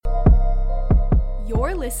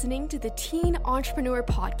You're listening to the Teen Entrepreneur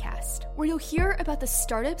Podcast, where you'll hear about the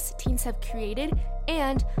startups teens have created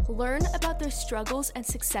and learn about their struggles and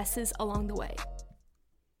successes along the way.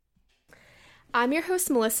 I'm your host,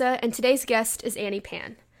 Melissa, and today's guest is Annie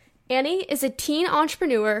Pan. Annie is a teen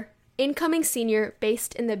entrepreneur, incoming senior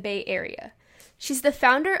based in the Bay Area. She's the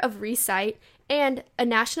founder of Resight and a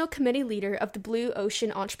national committee leader of the Blue Ocean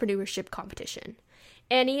Entrepreneurship Competition.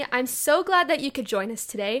 Annie, I'm so glad that you could join us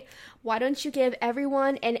today. Why don't you give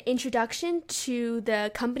everyone an introduction to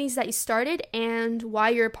the companies that you started and why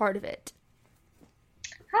you're a part of it?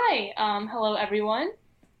 Hi, hello everyone.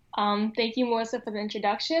 Thank you, Melissa, for the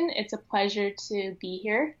introduction. It's a pleasure to be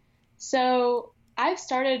here. So I've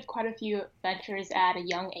started quite a few ventures at a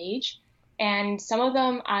young age, and some of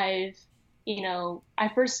them I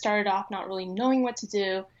first started off not really knowing what to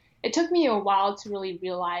do. It took me a while to really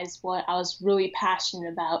realize what I was really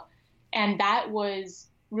passionate about, and that was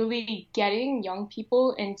really getting young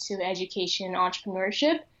people into education and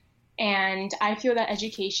entrepreneurship. And I feel that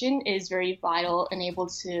education is very vital and able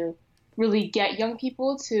to really get young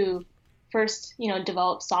people to first,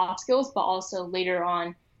 develop soft skills, but also later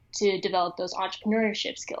on to develop those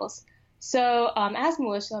entrepreneurship skills. So as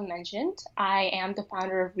Melissa mentioned, I am the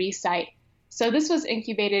founder of Resight. So this was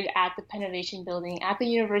incubated at the Pennovation Building at the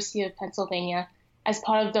University of Pennsylvania as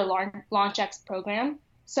part of the LaunchX program.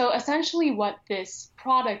 So essentially what this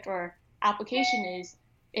product or application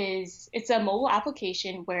is it's a mobile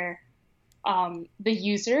application where the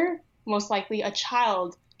user, most likely a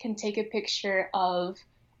child, can take a picture of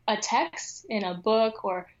a text in a book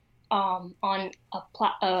or on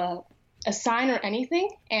a sign or anything,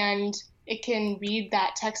 and it can read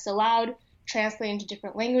that text aloud, translate into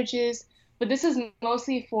different languages. But this is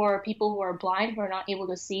mostly for people who are blind, who are not able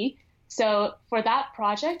to see. So for that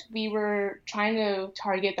project, we were trying to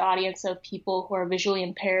target the audience of people who are visually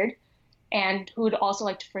impaired and who would also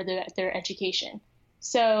like to further their education.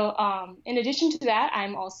 So in addition to that,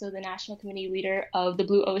 I'm also the national committee leader of the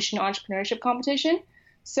Blue Ocean Entrepreneurship Competition.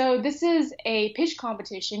 So this is a pitch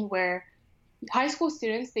competition where high school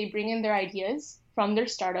students, they bring in their ideas from their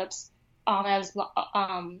startups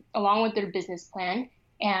along with their business plan.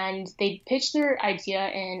 And they pitch their idea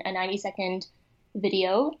in a 90-second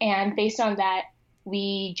video. And based on that,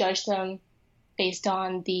 we judge them based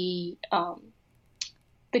on the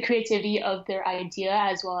creativity of their idea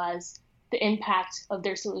as well as the impact of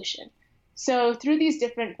their solution. So through these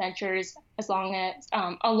different ventures,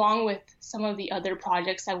 along with some of the other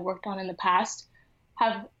projects I've worked on in the past,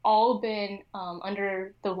 have all been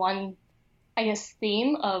under the one,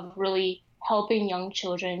 theme of really helping young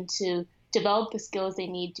children to develop the skills they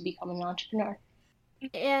need to become an entrepreneur.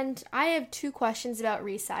 And I have two questions about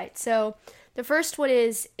Resight. So the first one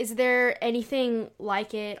is there anything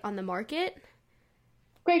like it on the market?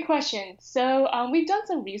 Great question. So we've done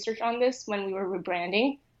some research on this when we were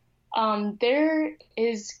rebranding. There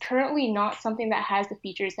is currently not something that has the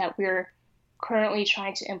features that we're currently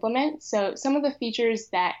trying to implement. So some of the features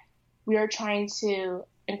that we are trying to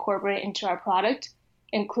incorporate into our product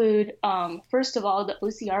include, first of all, the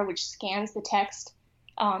OCR, which scans the text.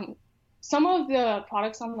 Some of the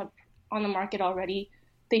products on the market already,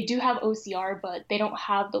 they do have OCR, but they don't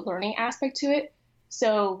have the learning aspect to it.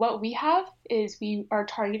 So what we have is we are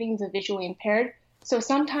targeting the visually impaired. So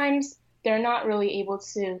sometimes they're not really able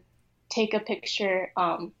to take a picture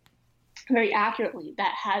very accurately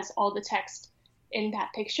that has all the text in that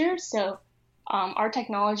picture. So our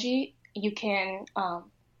technology, you can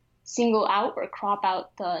single out or crop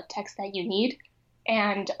out the text that you need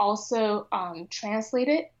and also translate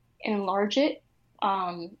it, enlarge it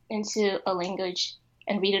into a language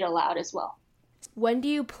and read it aloud as well. When do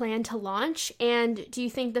you plan to launch? And do you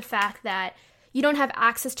think the fact that you don't have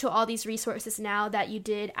access to all these resources now that you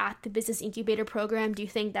did at the Business Incubator program, do you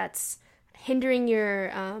think that's hindering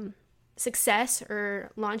your success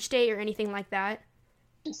or launch date or anything like that?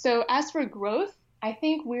 So as for growth, I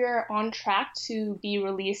think we're on track to be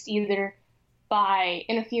released either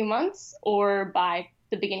in a few months or by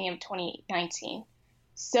the beginning of 2019.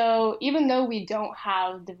 So even though we don't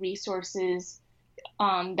have the resources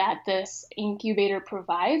that this incubator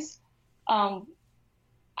provides,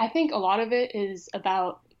 I think a lot of it is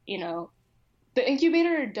about, the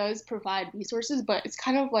incubator does provide resources, but it's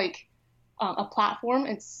kind of like a platform.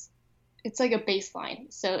 It's like a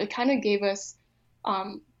baseline. So it kind of gave us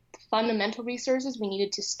fundamental resources we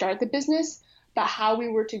needed to start the business, but how we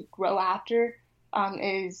were to grow after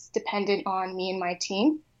is dependent on me and my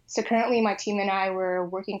team. So currently my team and I were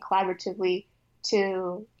working collaboratively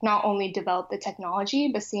to not only develop the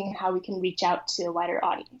technology, but seeing how we can reach out to a wider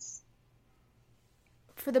audience.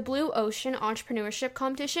 For the Blue Ocean Entrepreneurship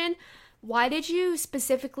Competition, Why did you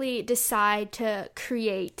specifically decide to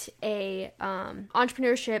create a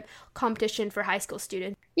entrepreneurship competition for high school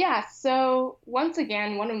students? Yeah, so once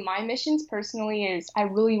again, one of my missions personally is I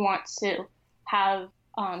really want to have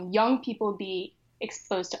young people be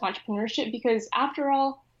exposed to entrepreneurship because, after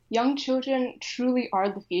all, young children truly are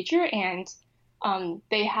the future and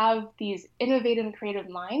they have these innovative and creative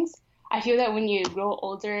minds. I feel that when you grow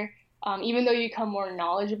older, even though you become more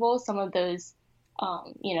knowledgeable, some of those,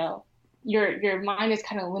 you know, your mind is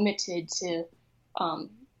kind of limited to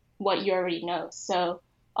um, what you already know. So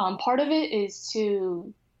part of it is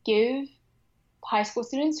to give high school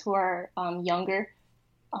students who are younger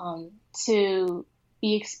to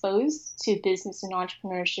be exposed to business and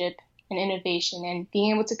entrepreneurship and innovation and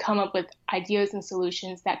being able to come up with ideas and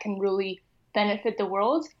solutions that can really benefit the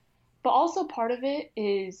world. But also part of it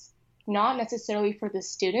is not necessarily for the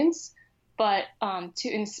students, but to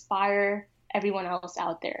inspire everyone else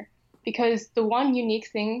out there. Because one of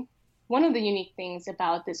the unique things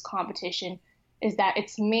about this competition is that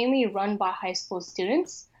it's mainly run by high school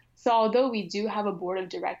students. So although we do have a board of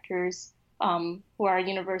directors who are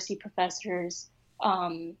university professors,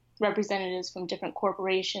 representatives from different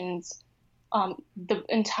corporations, the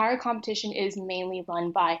entire competition is mainly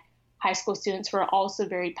run by high school students who are also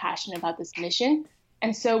very passionate about this mission.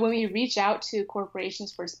 And so when we reach out to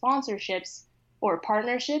corporations for sponsorships or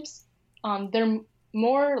partnerships, they're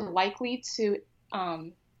more likely to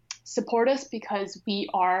support us because we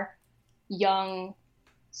are young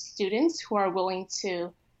students who are willing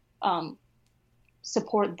to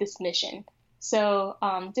support this mission. So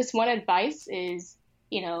just one advice is,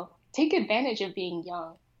 take advantage of being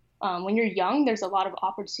young. When you're young, there's a lot of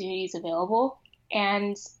opportunities available,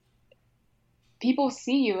 and people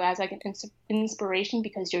see you as like an inspiration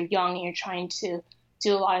because you're young and you're trying to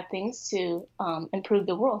do a lot of things to improve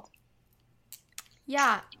the world.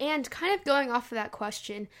 Yeah, and kind of going off of that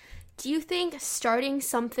question, do you think starting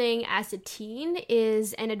something as a teen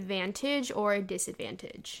is an advantage or a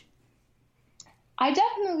disadvantage? I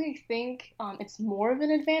definitely think it's more of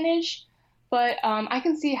an advantage, but I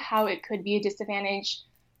can see how it could be a disadvantage.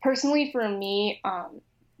 Personally, for me,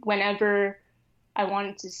 whenever I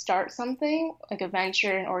wanted to start something like a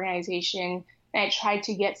venture, an organization, and I tried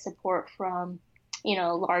to get support from,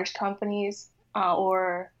 large companies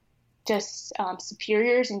or just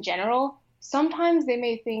superiors in general, sometimes they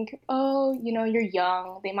may think, oh, you're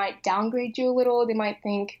young. They might downgrade you a little. They might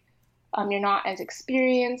think you're not as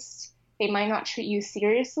experienced. They might not treat you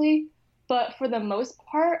seriously. But for the most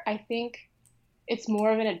part, I think it's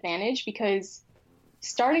more of an advantage because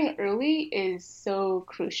starting early is so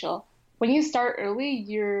crucial. When you start early,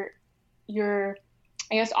 your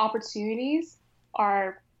I guess opportunities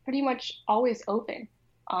are pretty much always open.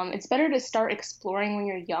 It's better to start exploring when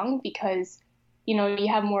you're young because you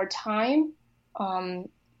have more time.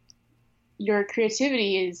 Your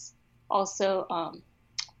creativity is also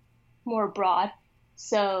more broad.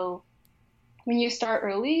 So when you start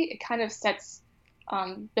early, it kind of sets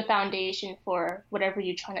the foundation for whatever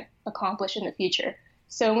you're trying to accomplish in the future.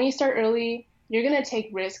 So when you start early, you're going to take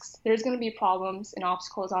risks. There's going to be problems and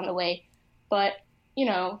obstacles on the way. But,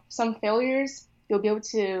 some failures you'll be able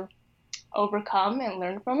to overcome and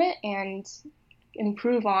learn from it and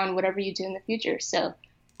improve on whatever you do in the future. So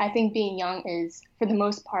I think being young is, for the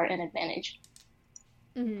most part, an advantage.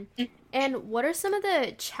 Mm-hmm. And what are some of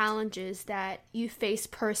the challenges that you face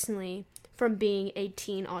personally from being a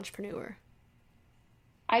teen entrepreneur?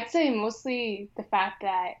 I'd say mostly the fact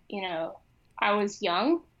that, I was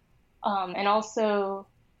young, and also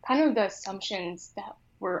kind of the assumptions that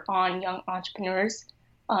were on young entrepreneurs,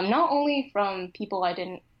 not only from people I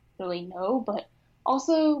didn't really know, but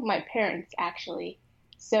also my parents, actually.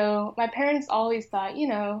 So my parents always thought,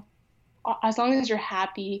 as long as you're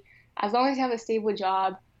happy, as long as you have a stable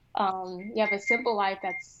job, you have a simple life,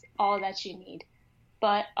 that's all that you need.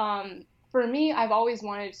 But for me, I've always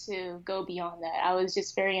wanted to go beyond that. I was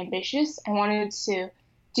just very ambitious. I wanted to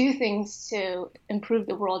do things to improve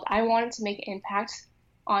the world. I wanted to make an impact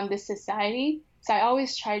on this society. So I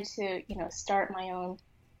always tried to, start my own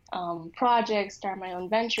projects, start my own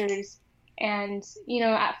ventures. And,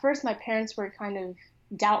 at first my parents were kind of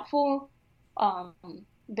doubtful. Um,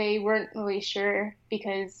 they weren't really sure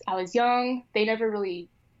because I was young. They never really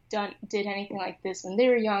did anything like this when they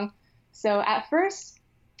were young. So at first,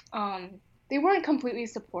 they weren't completely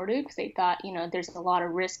supportive because they thought, there's a lot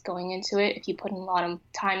of risk going into it if you put in a lot of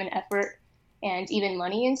time and effort and even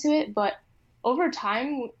money into it. But over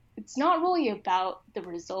time, it's not really about the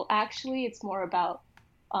result, actually. It's more about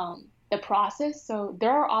the process. So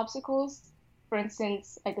there are obstacles. For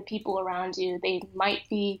instance, like the people around you, they might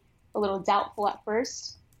be a little doubtful at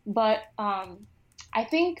first. But I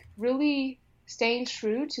think really staying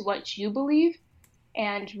true to what you believe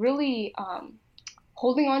and really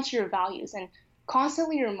holding on to your values and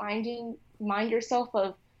constantly remind yourself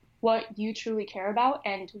of what you truly care about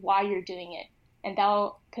and why you're doing it. And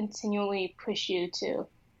that'll continually push you to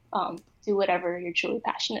do whatever you're truly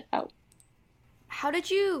passionate about. How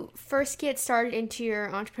did you first get started into your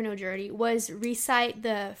entrepreneurial journey? Was Resight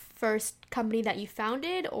the first company that you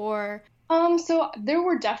founded, or? So there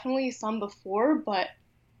were definitely some before, but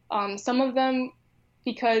some of them,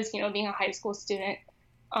 because, being a high school student,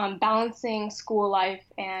 balancing school life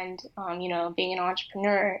and, being an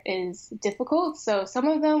entrepreneur is difficult. So some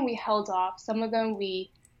of them we held off, some of them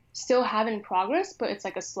we still have in progress, but it's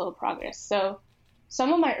like a slow progress. So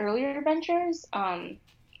some of my earlier ventures,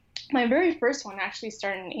 my very first one actually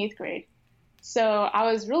started in eighth grade. So I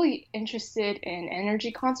was really interested in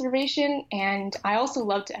energy conservation, and I also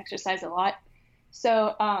love to exercise a lot.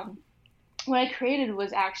 So what I created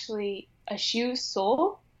was actually a shoe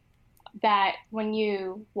sole that when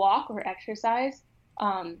you walk or exercise,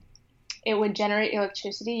 um, it would generate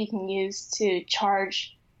electricity you can use to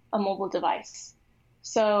charge a mobile device.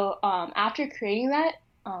 So after creating that,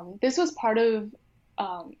 this was part of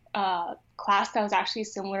a class that was actually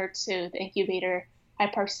similar to the incubator I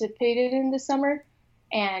participated in this summer.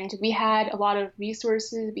 And we had a lot of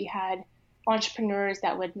resources. We had entrepreneurs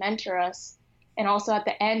that would mentor us. And also at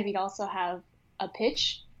the end, we'd also have a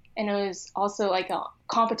pitch. And it was also like a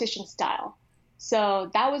competition style. So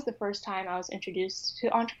that was the first time I was introduced to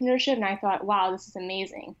entrepreneurship. And I thought, wow, this is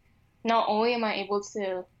amazing. Not only am I able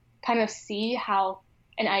to kind of see how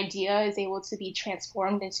an idea is able to be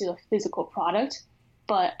transformed into a physical product,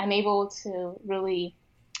 but I'm able to really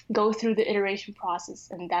go through the iteration process,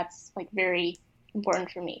 and that's like very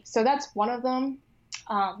important for me. So that's one of them.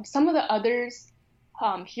 Some of the others,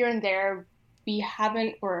 here and there, we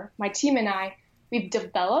haven't, or my team and I, we've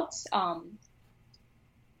developed,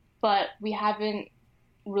 but we haven't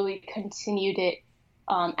really continued it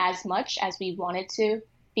as much as we wanted to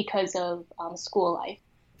because of school life.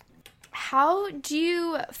 How do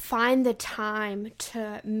you find the time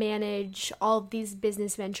to manage all of these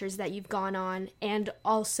business ventures that you've gone on and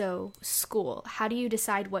also school? How do you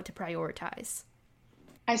decide what to prioritize?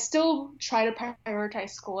 I still try to prioritize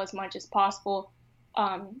school as much as possible,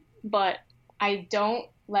 but I don't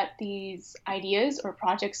let these ideas or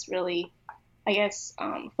projects really, I guess,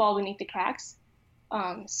 fall beneath the cracks.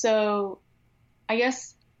 So I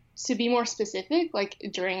guess to be more specific, like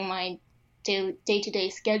during my day-to-day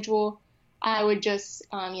schedule, I would just,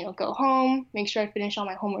 go home, make sure I finish all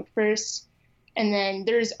my homework first. And then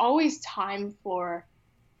there's always time for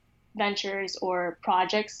ventures or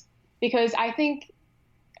projects because I think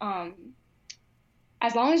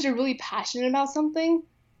as long as you're really passionate about something,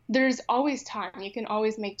 there's always time. You can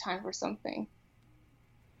always make time for something.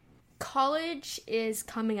 College is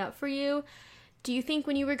coming up for you. Do you think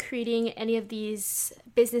when you were creating any of these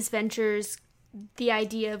business ventures, the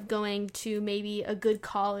idea of going to maybe a good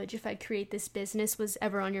college if I create this business was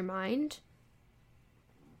ever on your mind?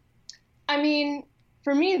 I mean,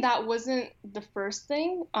 for me, that wasn't the first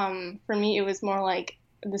thing. For me, it was more like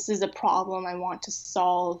this is a problem I want to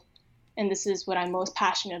solve, and this is what I'm most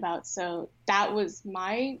passionate about. So that was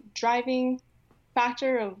my driving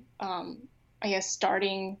factor of, I guess,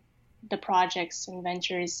 starting the projects and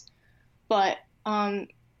ventures. But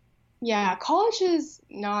yeah, college is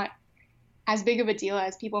not as big of a deal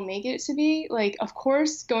as people make it to be. Like, of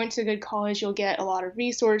course, going to a good college, you'll get a lot of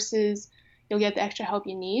resources, you'll get the extra help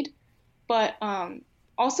you need. But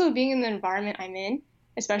also being in the environment I'm in,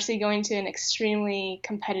 especially going to an extremely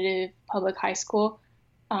competitive public high school,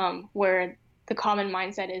 where the common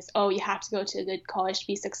mindset is, oh, you have to go to a good college to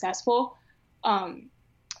be successful.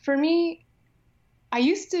 For me, I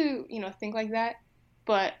used to, think like that,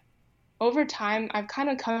 but over time, I've kind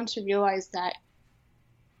of come to realize that,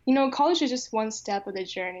 college is just one step of the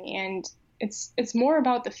journey, and it's more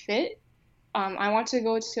about the fit. I want to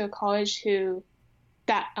go to a college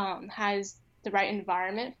that has the right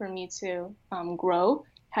environment for me to grow,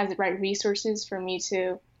 has the right resources for me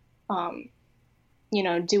to,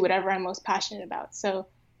 do whatever I'm most passionate about. So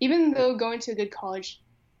even though going to a good college,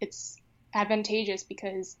 it's advantageous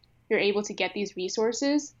because you're able to get these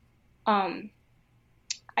resources.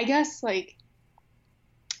 I guess like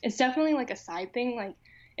it's definitely like a side thing. Like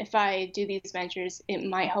if I do these ventures, it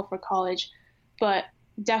might help for college, but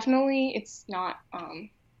definitely it's not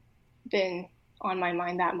been on my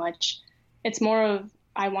mind that much. It's more of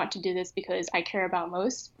I want to do this because I care about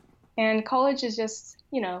most. And college is just,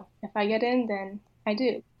 if I get in, then I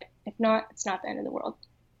do. If not, it's not the end of the world.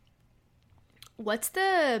 What's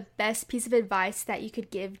the best piece of advice that you could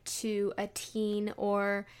give to a teen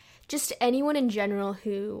or just anyone in general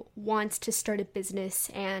who wants to start a business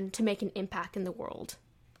and to make an impact in the world?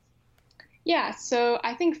 Yeah, so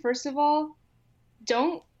I think first of all,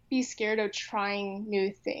 don't be scared of trying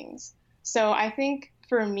new things. So I think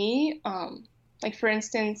for me, like for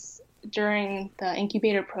instance, during the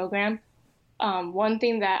incubator program, one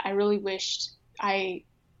thing that I really wished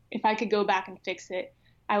if I could go back and fix it,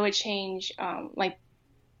 I would change like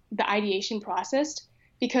the ideation process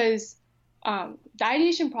because the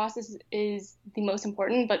ideation process is the most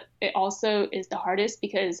important, but it also is the hardest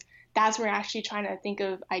because that's where you're actually trying to think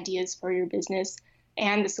of ideas for your business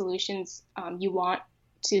and the solutions you want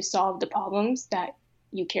to solve the problems that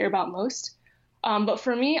you care about most. But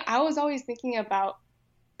for me, I was always thinking about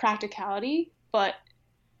practicality, but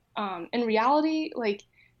in reality, like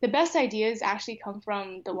the best ideas actually come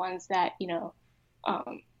from the ones that,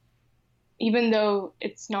 um, even though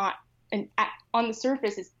it's not on the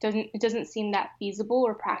surface, it doesn't seem that feasible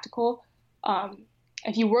or practical. Um,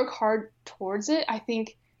 if you work hard towards it, I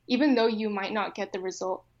think even though you might not get the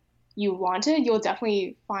result you wanted, you'll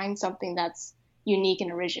definitely find something that's unique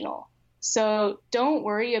and original. So don't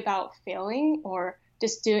worry about failing or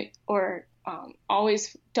just do or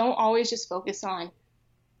always don't always just focus on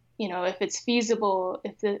if it's feasible,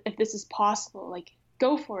 if this is possible, like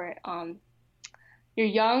go for it. You're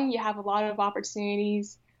young, you have a lot of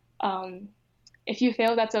opportunities. Um, if you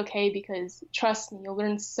fail, that's okay because trust me, you'll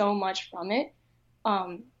learn so much from it.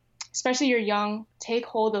 Um, Especially you're young, take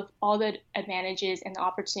hold of all the advantages and the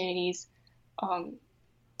opportunities. Um,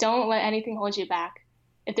 don't let anything hold you back.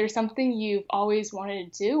 If there's something you've always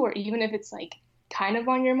wanted to do, or even if it's like kind of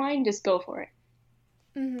on your mind, just go for it.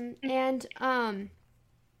 And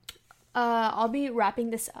I'll be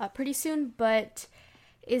wrapping this up pretty soon, but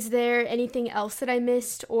is there anything else that I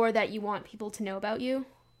missed or that you want people to know about you?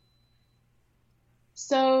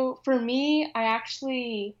 So for me, I've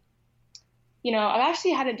actually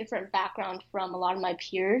had a different background from a lot of my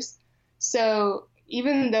peers. So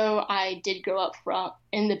even though I did grow up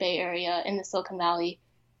in the Bay Area, in the Silicon Valley,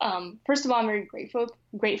 first of all, I'm very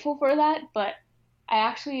grateful for that. But I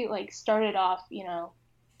actually like started off,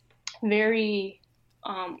 very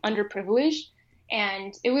underprivileged,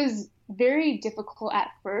 and it was very difficult at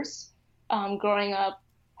first, growing up,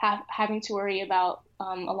 having to worry about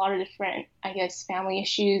a lot of different, I guess, family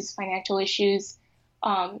issues, financial issues.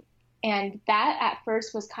 Um, and that at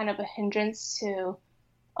first was kind of a hindrance to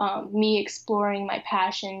me exploring my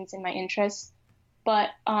passions and my interests. But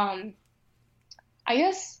I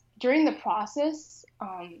guess during the process,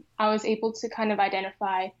 I was able to kind of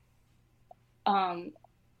identify um,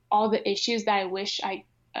 all the issues that I wished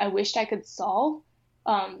I could solve.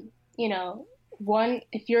 Um, One,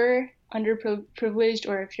 if you're underprivileged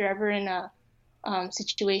or if you're ever in a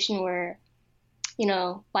situation where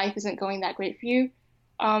life isn't going that great for you,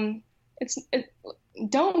 um, it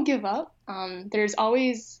don't give up. There's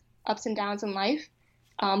always ups and downs in life,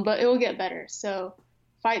 but it will get better. So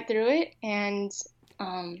fight through it. And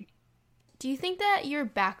um, Do you think that your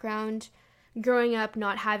background growing up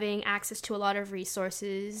not having access to a lot of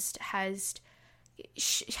resources has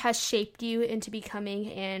shaped you into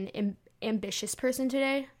becoming an ambitious person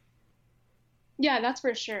today? yeah, that's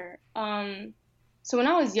for sure. So when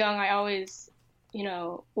I was young, I always,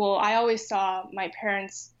 I always saw my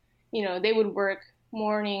parents, they would work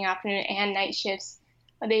morning, afternoon, and night shifts.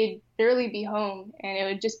 They'd barely be home, and it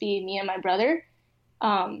would just be me and my brother.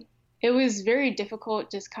 Um, it was very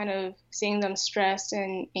difficult just kind of seeing them stressed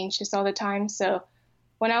and anxious all the time. So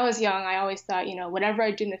when I was young, I always thought, whatever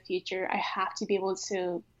I do in the future, I have to be able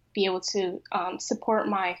to support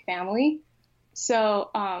my family. So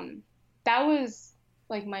that was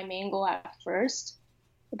like my main goal at first.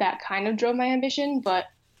 That kind of drove my ambition, but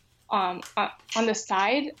on the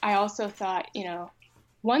side, I also thought,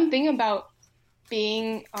 one thing about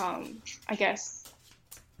being, I guess,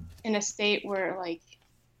 in a state where like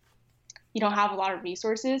you don't have a lot of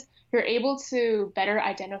resources, you're able to better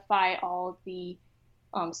identify all the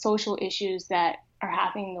social issues that are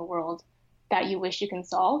happening in the world that you wish you can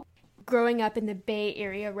solve. Growing up in the Bay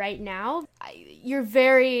Area right now, you're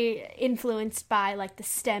very influenced by like the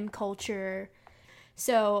STEM culture.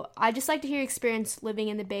 So I just like to hear your experience living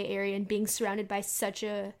in the Bay Area and being surrounded by such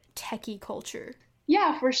a techie culture.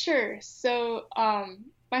 Yeah, for sure. So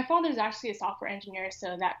my father's actually a software engineer,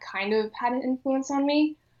 so that kind of had an influence on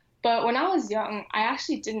me. But when I was young, I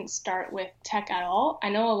actually didn't start with tech at all. I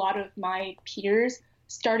know a lot of my peers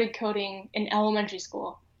started coding in elementary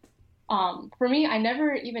school. For me, I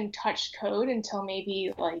never even touched code until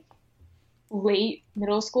maybe like late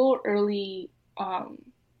middle school, early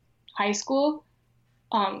high school.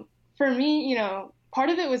 For me, part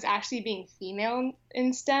of it was actually being female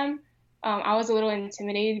in STEM. I was a little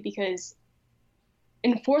intimidated because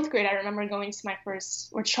in fourth grade, I remember going to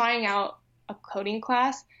we're trying out a coding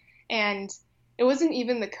class, and it wasn't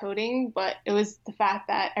even the coding, but it was the fact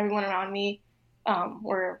that everyone around me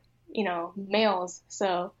were, males.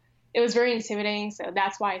 So it was very intimidating. So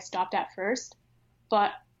that's why I stopped at first.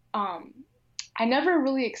 But I never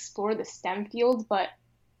really explored the STEM field, but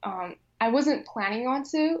I wasn't planning on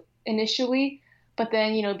to initially. But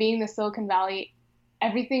then, being in the Silicon Valley,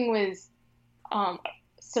 everything was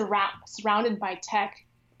surrounded by tech.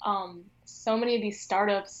 So many of these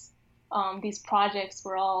startups, these projects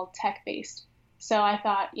were all tech-based. So I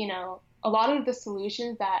thought, a lot of the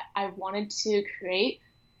solutions that I wanted to create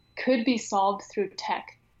could be solved through tech.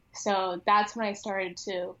 So that's when I started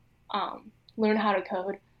to learn how to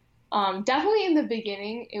code. Definitely in the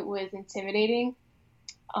beginning, it was intimidating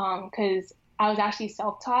because I was actually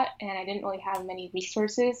self-taught and I didn't really have many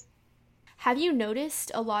resources. Have you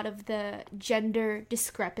noticed a lot of the gender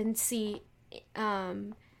discrepancy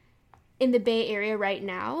in the Bay Area right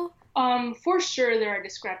now? For sure, there are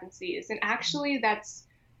discrepancies. And actually, that's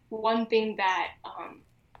one thing that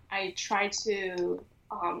I try to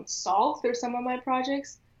solve through some of my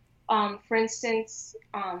projects. For instance,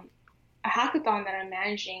 a hackathon that I'm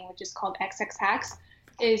managing, which is called XX Hacks,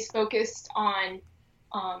 is focused on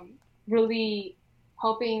really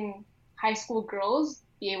helping high school girls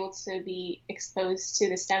be able to be exposed to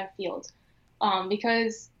the STEM field.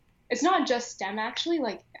 Because it's not just STEM, actually.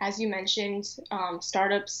 Like, as you mentioned,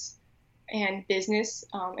 startups and business,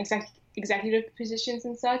 executive positions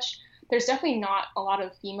and such, there's definitely not a lot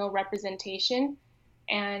of female representation.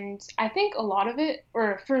 And I think a lot of it,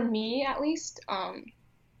 or for me at least,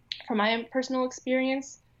 from my personal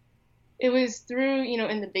experience, it was through,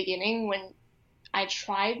 in the beginning when I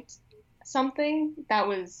tried something that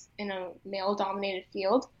was in a male-dominated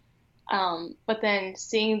field. But then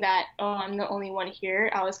seeing that, I'm the only one here,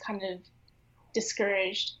 I was kind of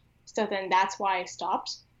discouraged. So then that's why I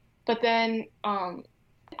stopped. But then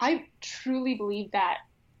I truly believe that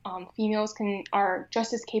females are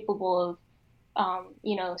just as capable of,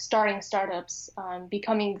 starting startups,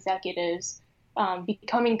 becoming executives,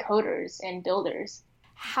 becoming coders and builders.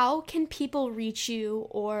 How can people reach you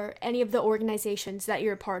or any of the organizations that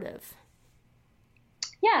you're a part of?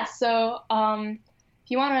 Yeah, so if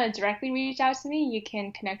you want to directly reach out to me, you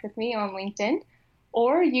can connect with me on LinkedIn,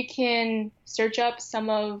 or you can search up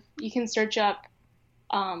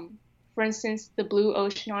for instance, the Blue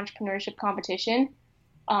Ocean Entrepreneurship Competition.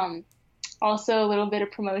 Also, a little bit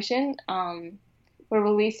of promotion. We're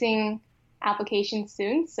releasing applications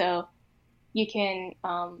soon, so you can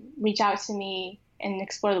reach out to me and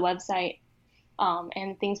explore the website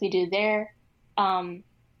and things we do there.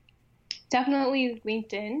 Definitely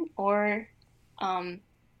LinkedIn, or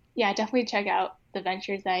definitely check out the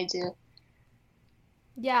ventures that I do.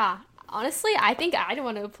 Yeah, honestly, I think I'd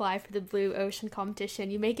want to apply for the Blue Ocean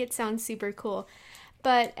competition. You make it sound super cool.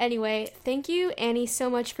 But anyway, thank you, Annie, so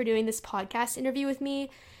much for doing this podcast interview with me.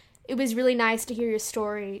 It was really nice to hear your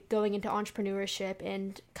story going into entrepreneurship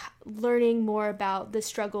and learning more about the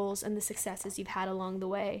struggles and the successes you've had along the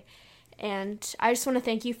way. And I just want to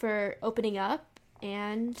thank you for opening up,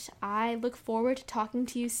 and I look forward to talking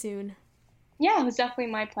to you soon. Yeah, it was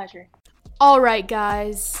definitely my pleasure. All right,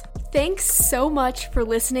 guys. Thanks so much for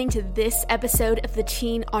listening to this episode of the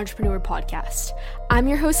Teen Entrepreneur Podcast. I'm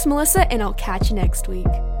your host, Melissa, and I'll catch you next week.